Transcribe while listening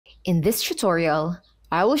In this tutorial,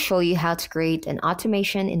 I will show you how to create an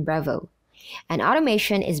automation in Brevo. An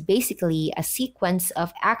automation is basically a sequence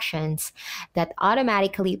of actions that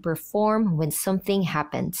automatically perform when something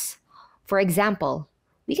happens. For example,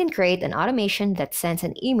 we can create an automation that sends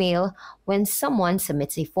an email when someone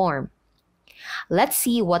submits a form. Let's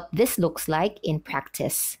see what this looks like in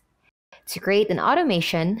practice. To create an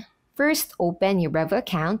automation, first open your Brevo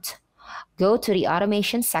account, go to the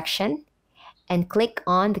automation section, and click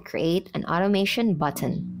on the Create an Automation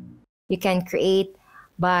button. You can create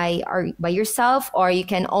by yourself, or you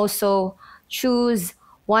can also choose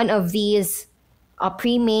one of these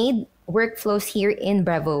pre-made workflows here in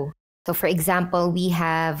Brevo. So for example, we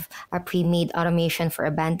have a pre-made automation for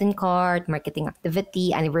abandoned cart, marketing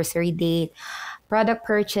activity, anniversary date, product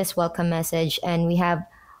purchase, welcome message, and we have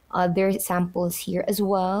other samples here as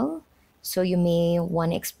well. So you may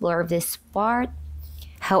want to explore this part.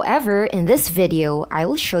 However, in this video, I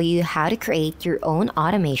will show you how to create your own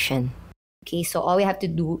automation. Okay, so all we have to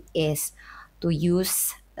do is to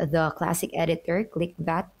use the classic editor, click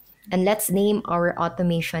that, and let's name our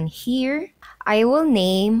automation here. I will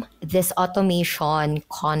name this automation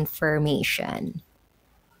confirmation.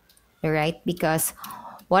 All right, because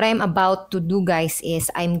what I'm about to do, guys,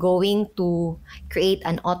 is I'm going to create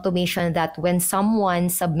an automation that when someone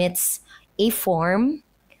submits a form,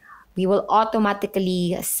 we will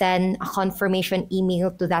automatically send a confirmation email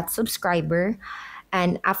to that subscriber.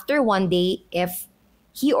 And after one day, if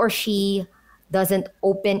he or she doesn't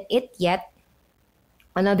open it yet,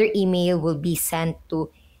 another email will be sent to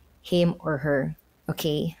him or her.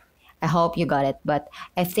 Okay, I hope you got it, but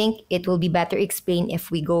I think it will be better explained if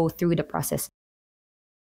we go through the process.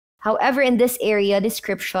 However, in this area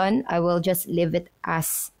description, I will just leave it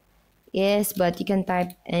as is, but you can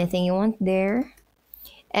type anything you want there.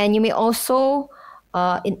 And you may also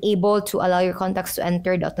enable to allow your contacts to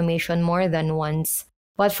enter the automation more than once.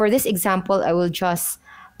 But for this example, I will just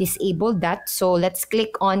disable that. So let's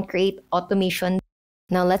click on Create Automation.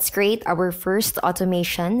 Now let's create our first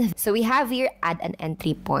automation. So we have here add an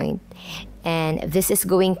entry point. And this is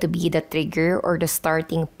going to be the trigger or the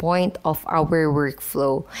starting point of our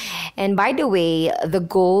workflow. And by the way, the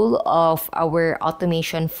goal of our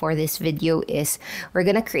automation for this video is we're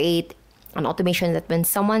going to create an automation that when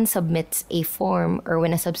someone submits a form or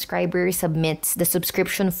when a subscriber submits the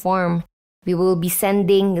subscription form, we will be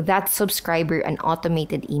sending that subscriber an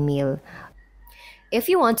automated email. If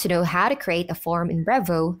you want to know how to create a form in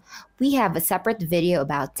Brevo, we have a separate video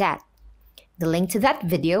about that. The link to that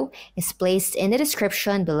video is placed in the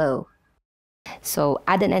description below. So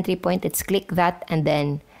add an entry point, let's click that and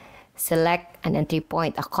then select an entry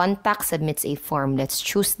point. A contact submits a form. Let's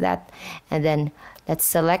choose that and then let's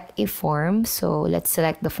select a form. So let's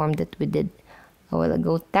select the form that we did a while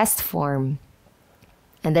ago, test form,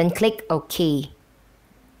 and then click OK.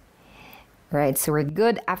 All right, so we're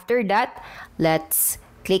good. After that, let's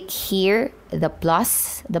click here the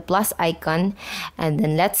plus icon, and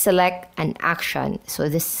then let's select an action. So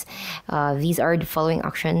these are the following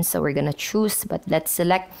actions. So we're gonna choose, but let's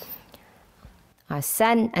select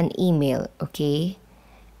send an email. Okay,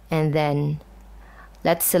 and then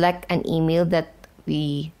let's select an email that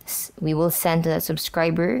we will send to the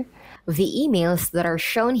subscriber. The emails that are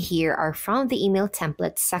shown here are from the email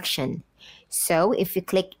templates section. So if you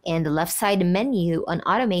click in the left side menu on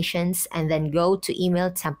automations and then go to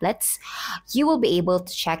email templates, you will be able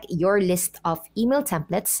to check your list of email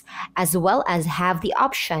templates as well as have the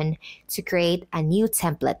option to create a new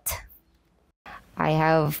template. I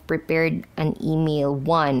have prepared an email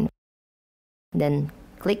 1. Then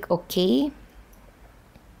click OK.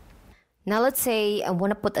 Now let's say I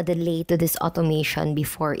want to put a delay to this automation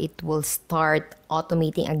before it will start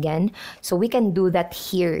automating again. So we can do that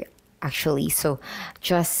here actually. So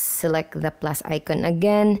just select the plus icon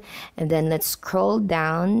again and then let's scroll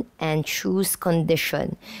down and choose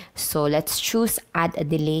condition. So let's choose add a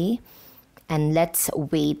delay and let's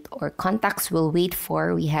wait, or contacts will wait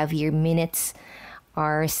for, we have here minutes,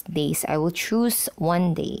 hours, days. I will choose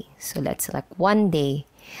 1 day. So let's select 1 day.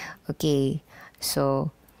 Okay,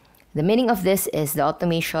 so the meaning of this is the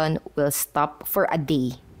automation will stop for a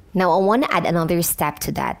day. Now I want to add another step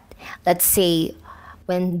to that. Let's say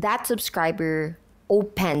when that subscriber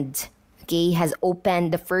has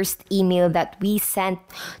opened the first email that we sent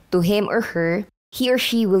to him or her, he or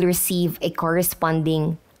she will receive a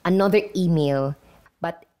corresponding another email.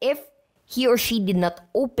 But if he or she did not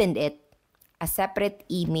open it, a separate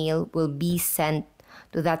email will be sent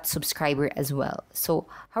to that subscriber as well. So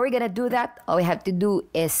how are we gonna do that? All we have to do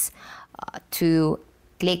is to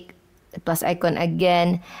click the plus icon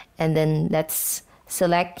again and then let's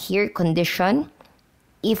select here condition.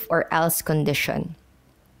 if or else condition.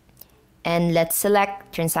 And let's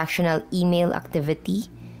select transactional email activity.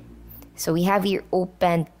 So we have here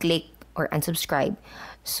open, click, or unsubscribe.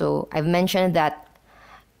 So I've mentioned that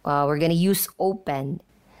we're going to use open.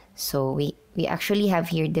 So we actually have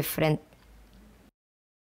here different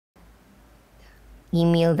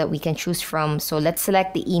email that we can choose from. So let's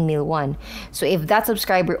select the email one. So if that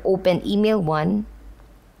subscriber opened email one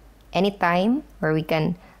anytime, or we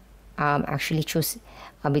can actually choose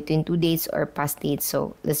between 2 dates or past dates.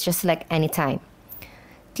 So let's just select anytime.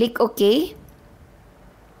 Click OK.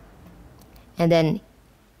 And then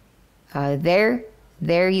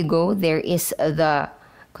there you go. There is the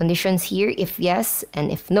conditions here, if yes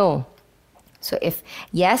and if no. So if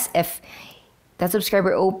yes, if that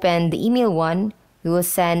subscriber opened the email one, we will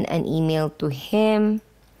send an email to him.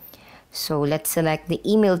 So let's select the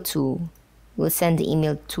email 2. We'll send the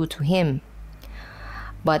email 2 to him.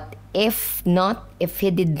 But if not, if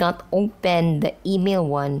he did not open the email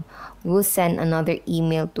 1, we will send another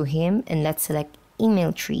email to him, and let's select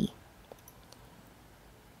email 3.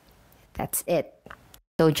 That's it.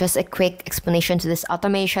 So just a quick explanation to this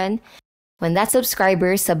automation. When that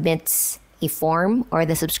subscriber submits a form or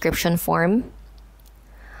the subscription form,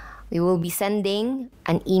 we will be sending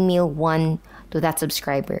an email 1 to that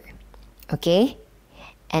subscriber. Okay?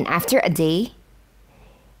 And after a day,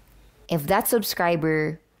 if that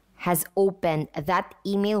subscriber has opened that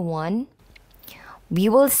email 1, we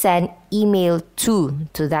will send email 2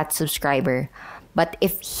 to that subscriber. But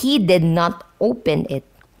if he did not open it,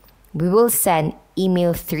 we will send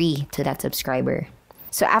email 3 to that subscriber.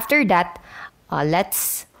 So after that,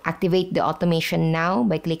 let's activate the automation now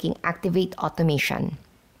by clicking Activate Automation.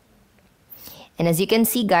 And as you can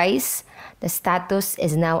see, guys, the status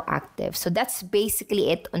is now active. So that's basically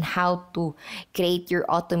it on how to create your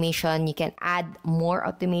automation. You can add more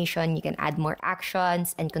automation, you can add more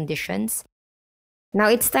actions and conditions. Now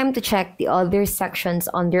it's time to check the other sections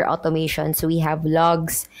under automation. So we have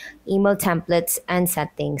logs, email templates, and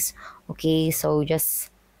settings. Okay, so just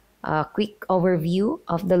a quick overview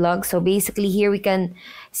of the logs. So basically here we can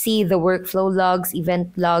see the workflow logs,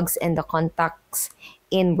 event logs, and the contacts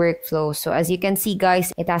in workflow. So as you can see,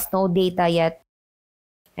 guys, it has no data yet.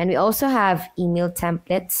 And we also have email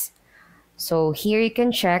templates. So here you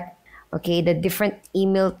can check, okay, the different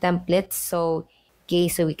email templates. So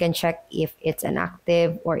we can check if it's an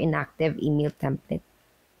active or inactive email template.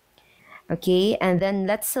 Okay, and then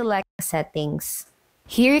let's select settings.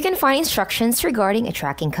 Here you can find instructions regarding a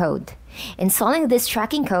tracking code. Installing this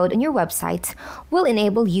tracking code on your website will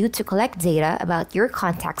enable you to collect data about your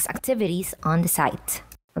contacts' activities on the site.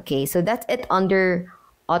 Okay, so that's it under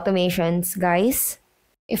automations, guys.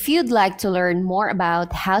 If you'd like to learn more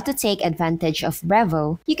about how to take advantage of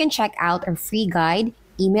Brevo, you can check out our free guide,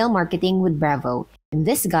 Email Marketing with Brevo. In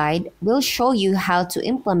this guide, we'll show you how to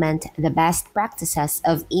implement the best practices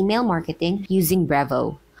of email marketing using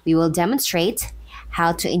Brevo. We will demonstrate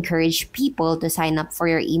how to encourage people to sign up for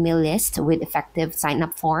your email list with effective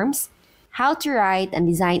sign-up forms, how to write and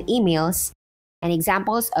design emails, and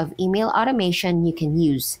examples of email automation you can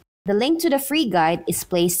use. The link to the free guide is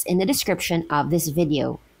placed in the description of this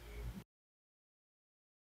video.